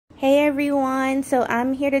Hey everyone, so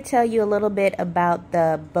I'm here to tell you a little bit about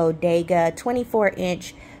the Bodega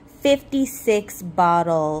 24-inch 56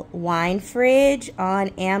 bottle wine fridge on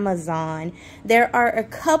Amazon. There are a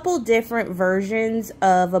couple different versions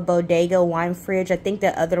of a Bodega wine fridge. I think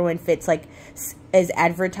the other one is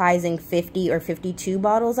advertising 50 or 52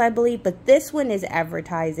 bottles, I believe, but this one is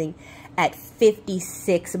advertising at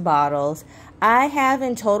 56 bottles. I have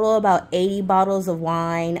in total about 80 bottles of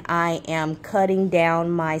wine. I am cutting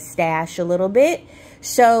down my stash a little bit.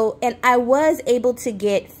 And I was able to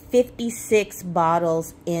get 56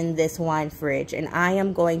 bottles in this wine fridge, and I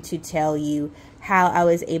am going to tell you how I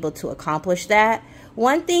was able to accomplish that.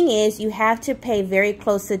 One thing is you have to pay very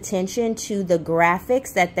close attention to the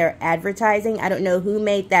graphics that they're advertising. I don't know who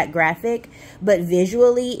made that graphic, but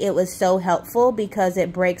visually it was so helpful because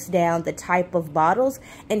it breaks down the type of bottles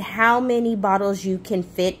and how many bottles you can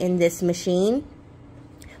fit in this machine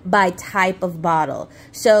by type of bottle.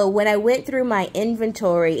 So when I went through my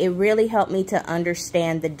inventory, it really helped me to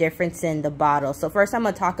understand the difference in the bottle. So first I'm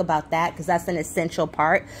going to talk about that because that's an essential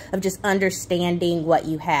part of just understanding what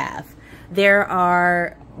you have. There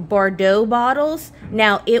are Bordeaux bottles.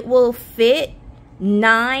 Now it will fit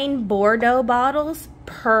 9 Bordeaux bottles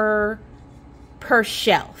per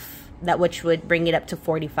shelf, which would bring it up to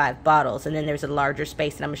 45 bottles. And then there's a larger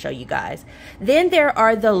space that I'm gonna show you guys. Then there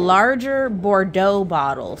are the larger Bordeaux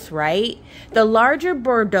bottles, right? The larger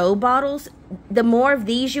Bordeaux bottles, the more of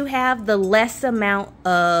these you have, the less amount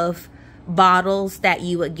of bottles that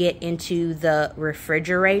you would get into the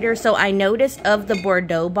refrigerator. So I noticed of the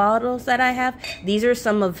Bordeaux bottles that I have, these are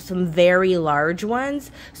some very large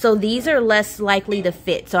ones. So these are less likely to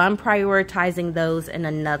fit. So I'm prioritizing those in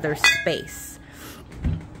another space.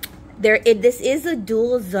 This is a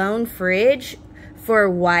dual zone fridge for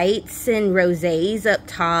whites and rosés up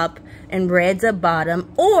top and reds up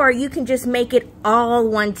bottom, or you can just make it all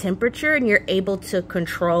one temperature and you're able to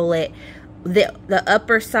control it. The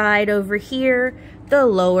upper side over here, the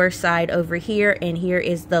lower side over here, and here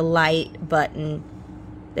is the light button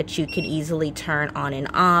that you can easily turn on and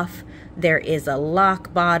off. There is a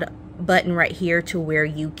lock button right here to where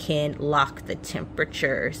you can lock the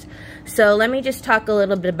temperatures. So let me just talk a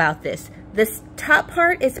little bit about this. This top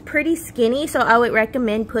part is pretty skinny, so I would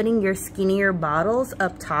recommend putting your skinnier bottles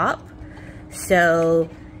up top. So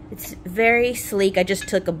it's very sleek. I just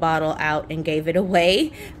took a bottle out and gave it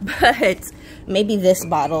away, but maybe this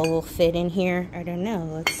bottle will fit in here. I don't know.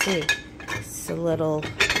 Let's see. It's a little...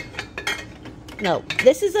 No,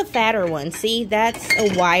 this is a fatter one. See, that's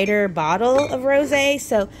a wider bottle of rosé,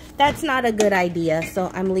 so that's not a good idea,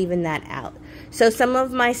 so I'm leaving that out. So some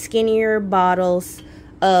of my skinnier bottles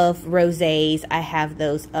of rosés, I have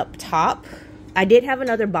those up top. I did have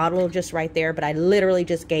another bottle just right there, but I literally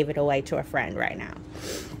just gave it away to a friend right now.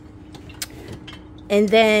 And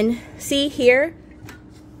then, see here,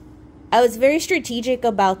 I was very strategic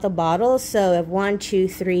about the bottles. So I have 1, 2,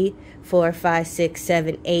 3, 4, 5, 6,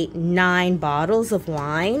 7, 8, 9 bottles of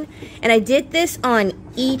wine. And I did this on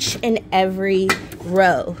each and every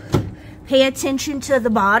row. Pay attention to the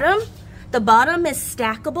bottom. The bottom is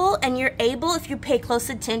stackable, and you're able, if you pay close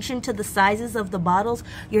attention to the sizes of the bottles,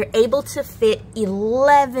 you're able to fit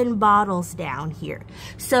 11 bottles down here.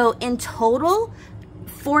 So in total,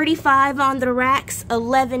 45 on the racks,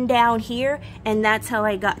 11 down here, and that's how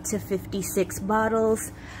I got to 56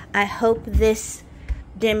 bottles. I hope this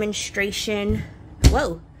demonstration,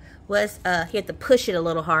 was, you have to push it a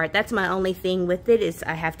little hard. That's my only thing with it, is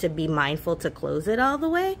I have to be mindful to close it all the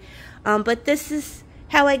way. But this is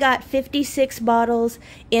how I got 56 bottles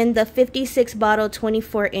in the 56 bottle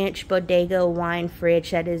 24-inch Bodega wine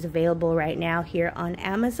fridge that is available right now here on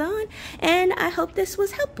Amazon. And I hope this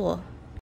was helpful.